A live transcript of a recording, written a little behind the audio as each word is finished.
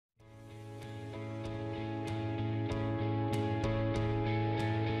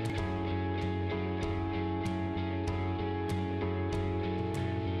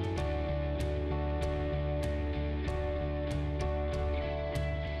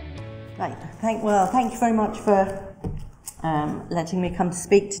Right. Thank you very much for letting me come to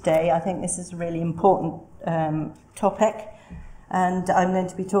speak today. I think this is a really important topic, and I'm going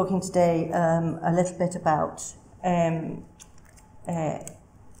to be talking today a little bit about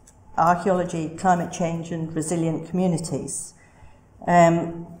archaeology, climate change and resilient communities.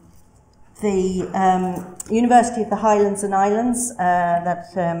 The University of the Highlands and Islands that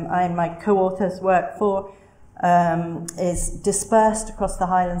I and my co-authors work for is dispersed across the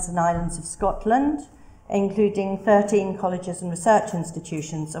Highlands and Islands of Scotland, including 13 colleges and research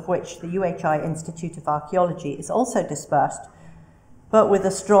institutions, of which the UHI Institute of Archaeology is also dispersed, but with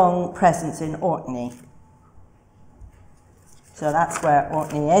a strong presence in Orkney. So that's where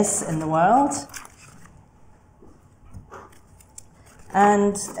Orkney is in the world.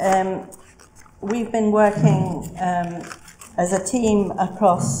 And we've been working as a team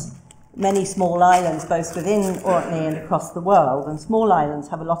across many small islands, both within Orkney and across the world. And small islands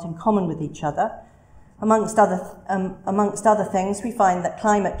have a lot in common with each other. Amongst other things, we find that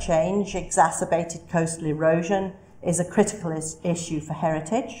climate change, exacerbated coastal erosion, is a critical issue for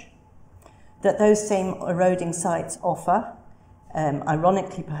heritage, that those same eroding sites offer,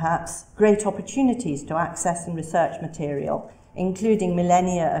 ironically perhaps, great opportunities to access and research material, including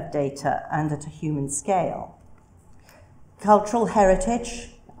millennia of data and at a human scale. Cultural heritage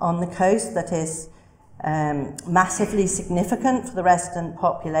on the coast that is massively significant for the resident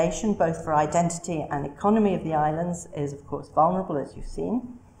population, both for identity and economy of the islands, is of course vulnerable, as you've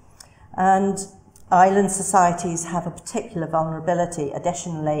seen. And island societies have a particular vulnerability,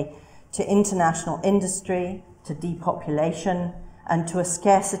 additionally, to international industry, to depopulation, and to a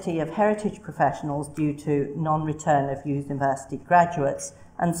scarcity of heritage professionals due to non-return of university graduates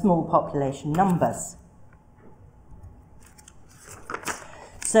and small population numbers.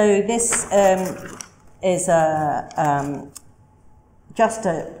 So this is just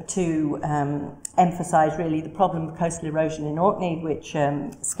to emphasise really the problem of coastal erosion in Orkney, which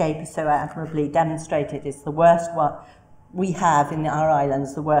Scape has so admirably demonstrated is the worst one we have in our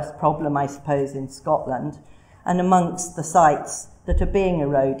islands, the worst problem, I suppose, in Scotland. And amongst the sites that are being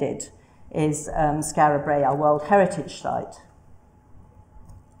eroded is Skara Brae, our World Heritage Site.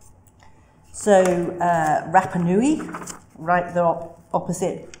 So Rapa Nui, right the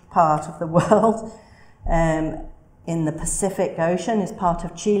opposite part of the world, in the Pacific Ocean, is part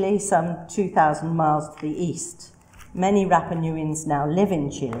of Chile, some 2,000 miles to the east. Many Rapa Nuians now live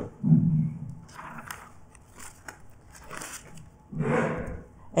in Chile.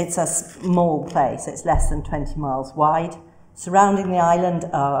 It's a small place, it's less than 20 miles wide. Surrounding the island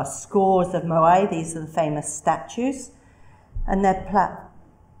are scores of moai, these are the famous statues, and their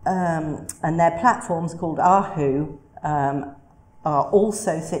platforms called ahu are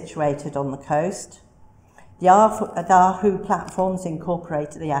also situated on the coast. The ahu platforms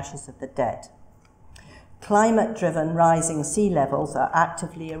incorporate the ashes of the dead. Climate-driven rising sea levels are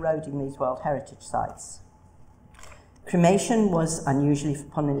actively eroding these World Heritage Sites. Cremation was, unusually for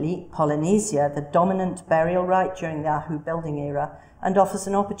Polynesia, the dominant burial rite during the Ahu building era, and offers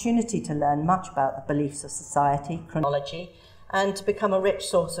an opportunity to learn much about the beliefs of society, chronology, and to become a rich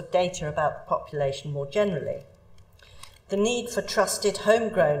source of data about the population more generally. The need for trusted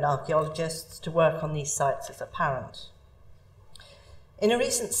homegrown archaeologists to work on these sites is apparent. In a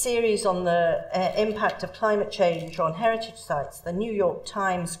recent series on the impact of climate change on heritage sites, the New York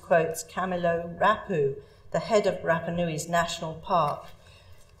Times quotes Camilo Rapu, the head of Rapa Nui's National Park,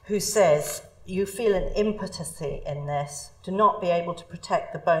 who says, "You feel an impotency in this, to not be able to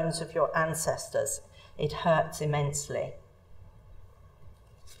protect the bones of your ancestors. It hurts immensely."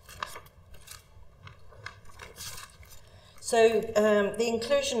 So the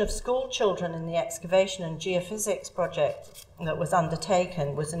inclusion of school children in the excavation and geophysics project that was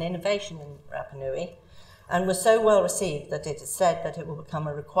undertaken was an innovation in Rapa Nui, and was so well received that it is said that it will become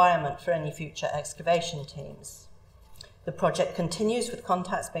a requirement for any future excavation teams. The project continues with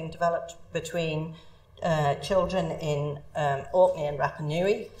contacts being developed between children in Orkney and Rapa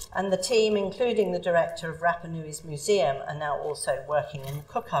Nui, and the team, including the director of Rapa Nui's museum, are now also working in the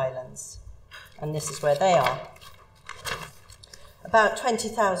Cook Islands, and this is where they are. About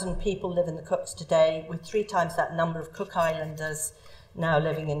 20,000 people live in the Cooks today, with 3 times that number of Cook Islanders now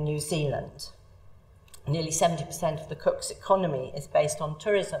living in New Zealand. Nearly 70% of the Cook's economy is based on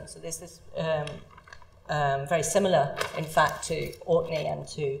tourism, so this is very similar, in fact, to Orkney and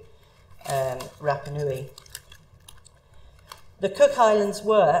to Rapa Nui. The Cook Islands'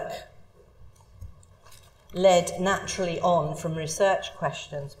 work led naturally on from research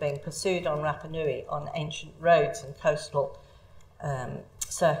questions being pursued on Rapa Nui on ancient roads and coastal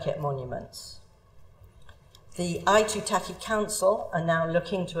circuit monuments. The Aitutaki Council are now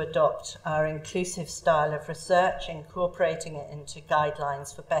looking to adopt our inclusive style of research, incorporating it into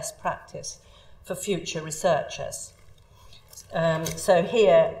guidelines for best practice for future researchers. So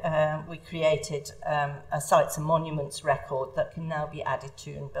here we created a sites and monuments record that can now be added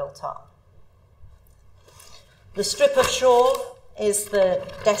to and built up. The strip of shore is the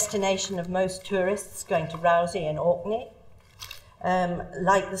destination of most tourists going to Rousey and Orkney.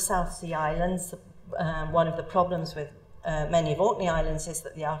 Like the South Sea Islands, one of the problems with many of Orkney Islands is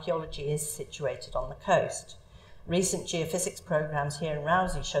that the archaeology is situated on the coast. Recent geophysics programs here in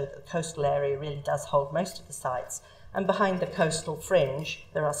Rousey show that the coastal area really does hold most of the sites, and behind the coastal fringe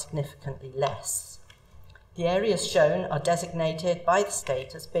there are significantly less. The areas shown are designated by the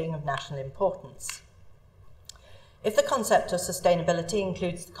state as being of national importance. If the concept of sustainability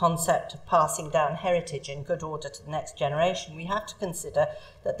includes the concept of passing down heritage in good order to the next generation, we have to consider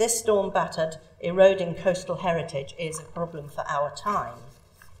that this storm-battered, eroding coastal heritage is a problem for our time.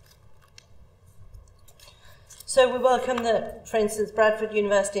 So we welcome that, for instance, Bradford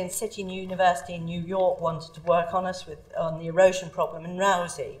University and City University in New York wanted to work on the erosion problem in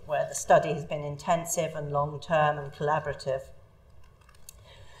Rousey, where the study has been intensive and long-term and collaborative.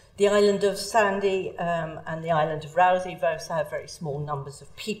 The island of Sandy and the island of Rousey both have very small numbers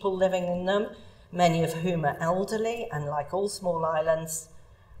of people living in them, many of whom are elderly, and like all small islands,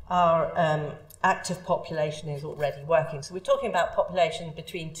 our active population is already working. So we're talking about population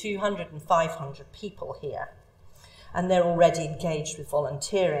between 200 and 500 people here, and they're already engaged with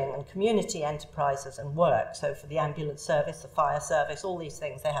volunteering and community enterprises and work. So for the ambulance service, the fire service, all these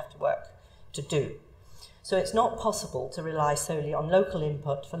things they have to work to do. So it's not possible to rely solely on local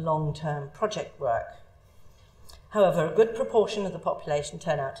input for long-term project work. However, a good proportion of the population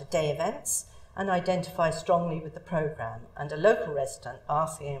turn out to day events and identify strongly with the programme, and a local resident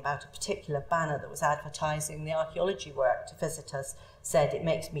asking about a particular banner that was advertising the archaeology work to visitors said, "It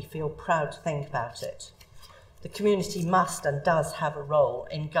makes me feel proud to think about it." The community must and does have a role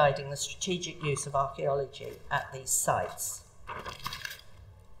in guiding the strategic use of archaeology at these sites.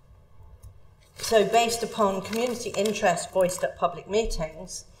 So based upon community interest voiced at public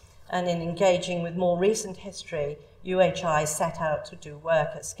meetings and in engaging with more recent history, UHI set out to do work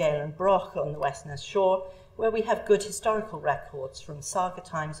at Scale and Broch on the Western Shore, where we have good historical records from saga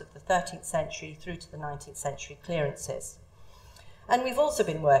times of the 13th century through to the 19th century clearances. And we've also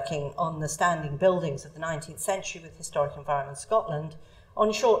been working on the standing buildings of the 19th century with Historic Environment Scotland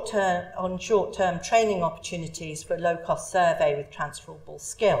on short-term training opportunities for a low-cost survey with transferable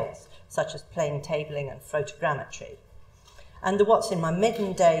skills, such as plane tabling and photogrammetry. And the What's in My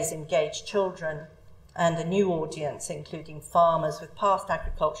Midden Days engaged children and a new audience, including farmers with past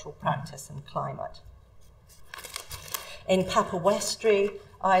agricultural practice and climate. In Papawestry,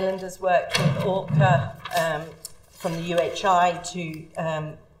 islanders worked with Orca from the UHI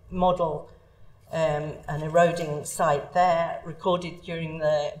to model an eroding site there, recorded during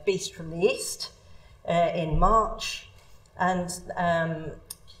the Beast from the East in March. And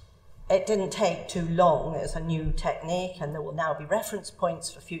it didn't take too long as a new technique, and there will now be reference points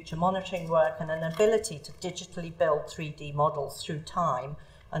for future monitoring work and an ability to digitally build 3D models through time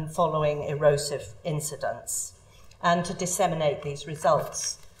and following erosive incidents, and to disseminate these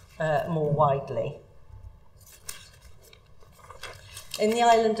results more widely. In the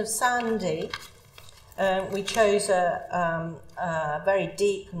island of Sandy, we chose a very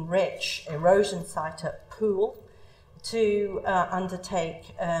deep and rich erosion site at Poole to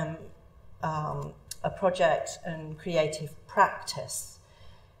undertake a project and creative practice.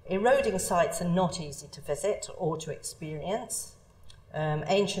 Eroding sites are not easy to visit or to experience.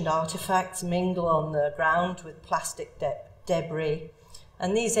 Ancient artifacts mingle on the ground with plastic debris,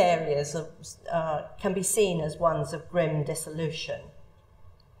 and these areas can be seen as ones of grim dissolution.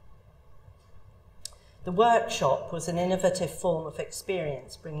 The workshop was an innovative form of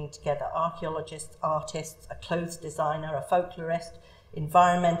experience, bringing together archaeologists, artists, a clothes designer, a folklorist,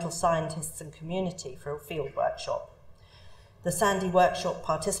 environmental scientists and community for a field workshop. The Sandy workshop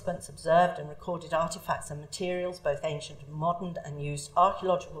participants observed and recorded artifacts and materials, both ancient and modern, and used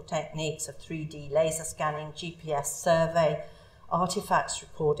archaeological techniques of 3D laser scanning, GPS survey, artifacts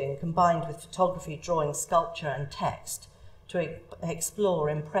recording, combined with photography, drawing, sculpture and text, to explore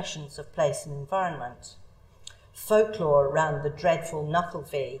impressions of place and environment. Folklore around the dreadful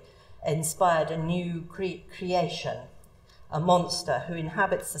Knucklevee inspired a new creation, a monster who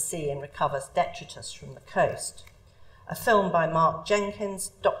inhabits the sea and recovers detritus from the coast. A film by Mark Jenkins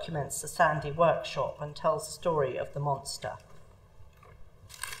documents the Sandy workshop and tells the story of the monster.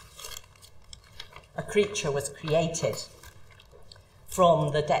 A creature was created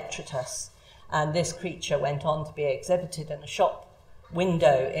from the detritus, And this creature went on to be exhibited in a shop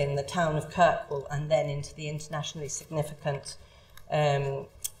window in the town of Kirkwall, and then into the internationally significant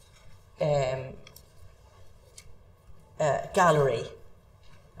gallery,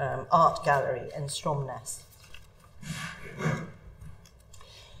 art gallery in Stromness.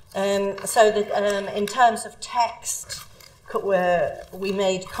 So that, in terms of text, we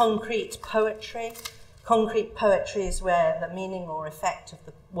made concrete poetry. Concrete poetry is where the meaning or effect of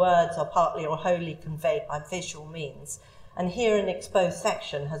the words are partly or wholly conveyed by visual means. And here an exposed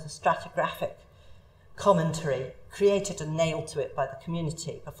section has a stratigraphic commentary created and nailed to it by the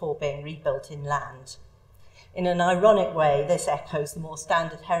community before being rebuilt inland. In an ironic way, this echoes the more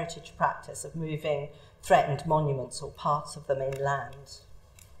standard heritage practice of moving threatened monuments or parts of them inland.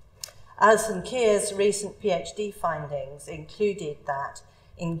 Alison Keir's recent PhD findings included that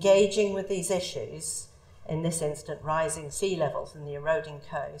engaging with these issues, in this instance rising sea levels and the eroding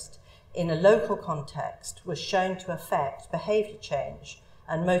coast, in a local context was shown to affect behaviour change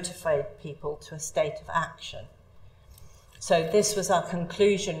and motivate people to a state of action. So this was our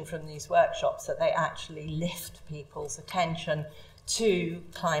conclusion from these workshops, that they actually lift people's attention to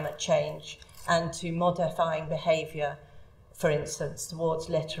climate change and to modifying behaviour, for instance, towards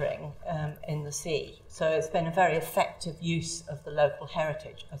littering in the sea. So it's been a very effective use of the local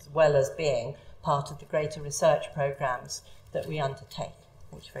heritage, as well as being part of the greater research programmes that we undertake.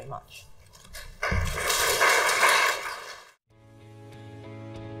 Thank you very much.